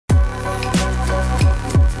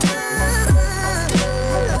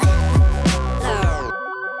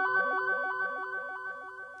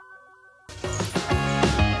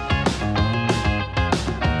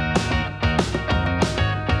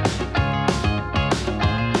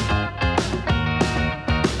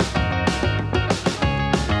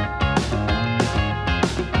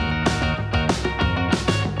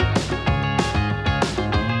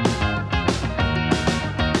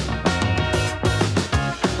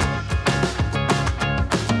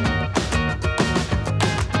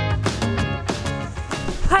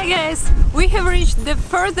We have reached the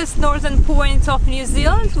furthest northern point of New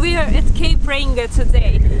Zealand. We are at Cape Reinga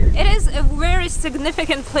today. It is a very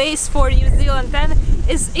significant place for New Zealand and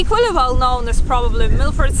is equally well known as probably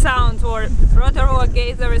Milford Sound or Rotorua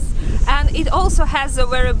Gators, and it also has a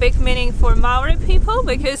very big meaning for Maori people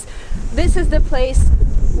because this is the place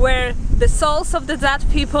where the souls of the dead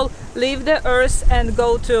people leave the earth and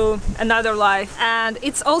go to another life. And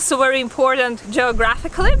it's also very important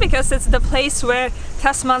geographically because it's the place where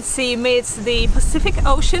Tasman Sea meets the Pacific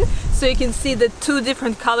Ocean, so you can see the two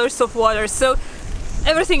different colors of water. So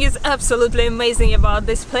everything is absolutely amazing about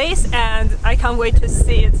this place, and I can't wait to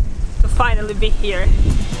see it, to finally be here.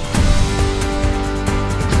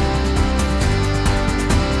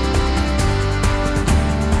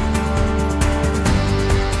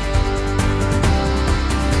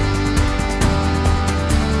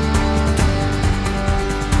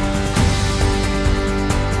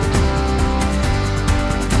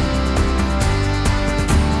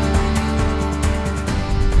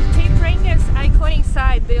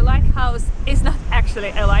 The lighthouse is not actually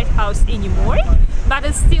a lighthouse anymore, but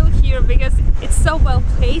it's still here because it's so well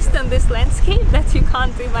placed in this landscape that you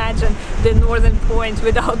can't imagine the northern point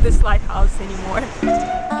without this lighthouse anymore.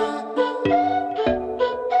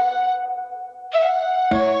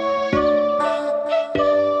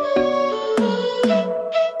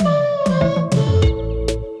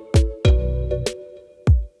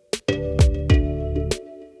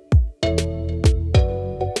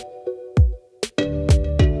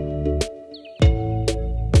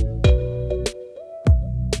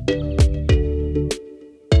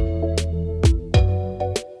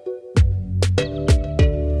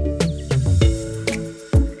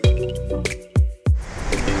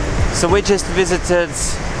 So we just visited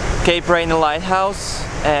Cape Reinga Lighthouse,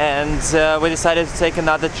 and we decided to take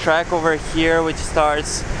another track over here which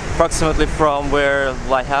starts approximately from where the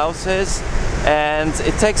lighthouse is, and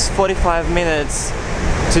it takes 45 minutes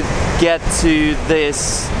to get to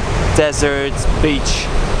this desert beach,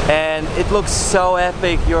 and it looks so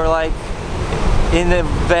epic. You're like in a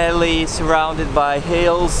valley surrounded by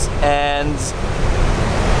hills and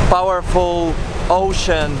powerful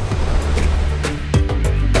ocean.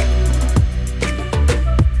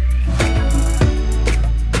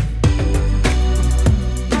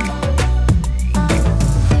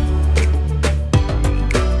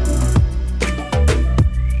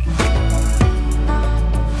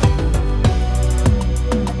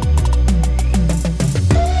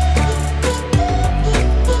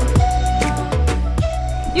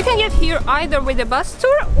 You can get here either with a bus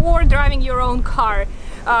tour or driving your own car.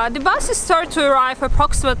 The buses start to arrive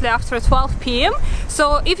approximately after 12 p.m.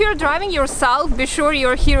 So if you're driving yourself, be sure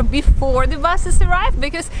you're here before the buses arrive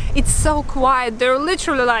because it's so quiet. There are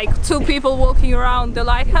literally like 2 people walking around the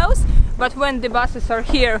lighthouse, but when the buses are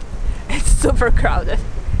here, it's super crowded.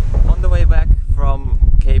 On the way back from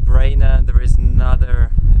Cape Reinga, there is another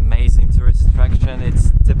amazing tourist attraction. It's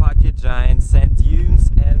the Paki giant sand dunes,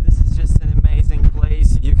 and this is just an amazing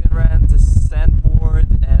place. You can rent a sandboard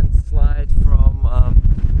and slide from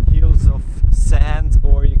hills of sand,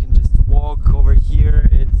 or you can just walk over here.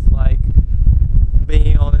 It's like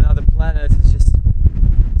being on another planet. It's just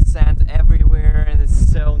sand everywhere, and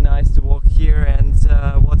it's so nice to walk here. And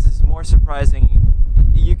what is more surprising,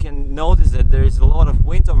 you can notice that there is a lot of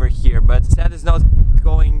wind over here, but sand is not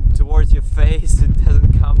going towards your face. It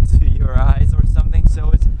doesn't come to your eyes or something,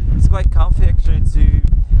 so it's quite comfy actually to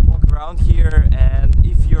walk around here. And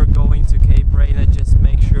if you're going to Cape Reinga, just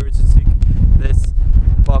make sure to tick this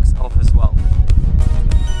box off as well.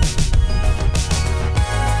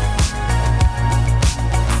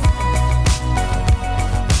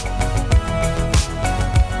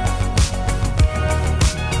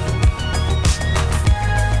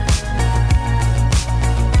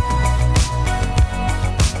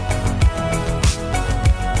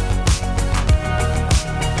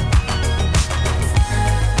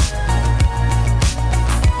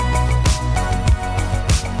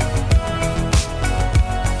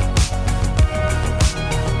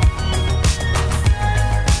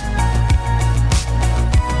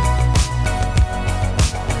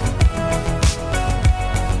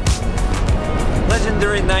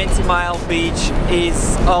 Legendary 90-mile beach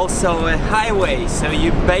is also a highway, so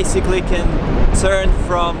you basically can turn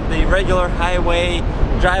from the regular highway,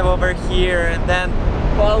 drive over here, and then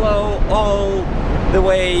follow all the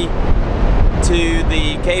way to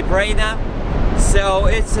the Cape Reinga. So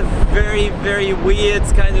it's a very weird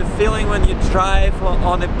kind of feeling when you drive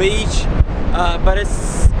on a beach, but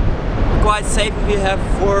it's quite safe if you have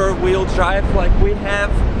four-wheel drive like we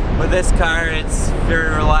have. With this car it's very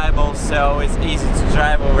reliable, so it's easy to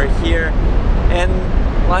drive over here. And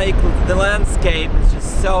Like, the landscape is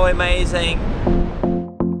just so amazing.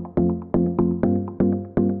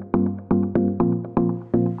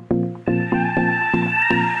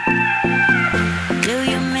 Do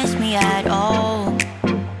you miss me at all?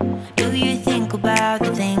 Do you think about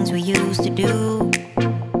the things we used to do?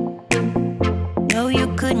 No, you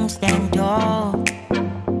couldn't stand tall.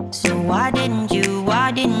 So why didn't you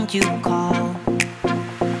call?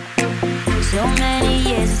 So many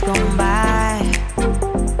years has gone by,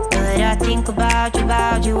 but I think about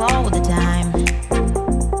you all the time.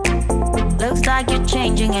 Looks like you're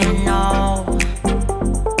changing and all,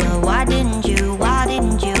 but why didn't you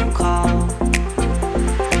call?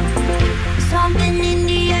 Something in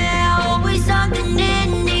the air, always something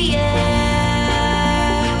in the air.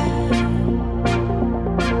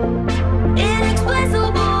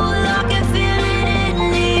 Inexplicable, I can feel it in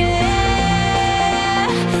the air.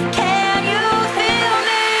 Can you feel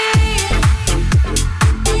me?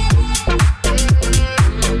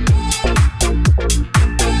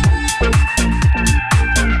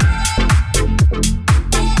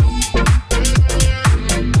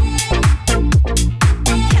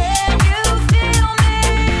 Can you feel me?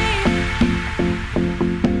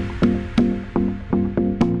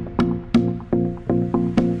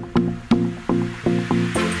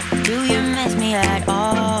 Do you miss me at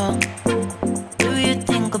all? Do you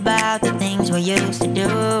think about the things we used to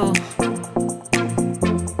do?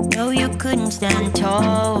 No, you couldn't stand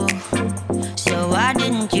tall. So why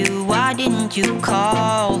didn't you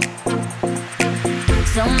call?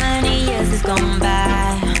 So many years has gone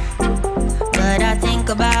by, but I think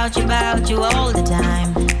about you all the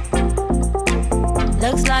time.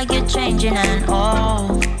 Looks like you're changing and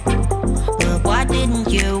all, but why didn't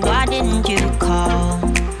you call?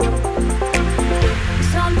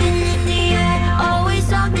 Something in the air, always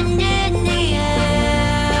something in the air.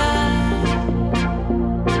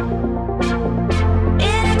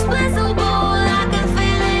 Inexplicable, I can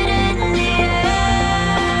feel it in the air.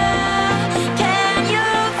 Can you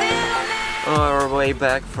feel me? On our way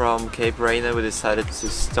back from Cape Reinga, we decided to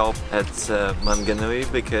stop at Manganui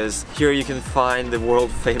because here you can find the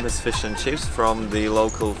world famous fish and chips from the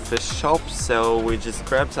local fish shop. So we just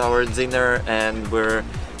grabbed our dinner and we're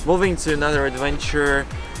moving to another adventure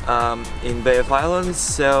in Bay of Islands.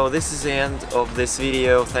 So this is the end of this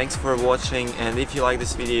video. Thanks for watching, and if you like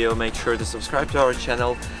this video, make sure to subscribe to our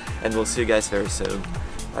channel, and we'll see you guys very soon.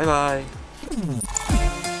 Bye bye!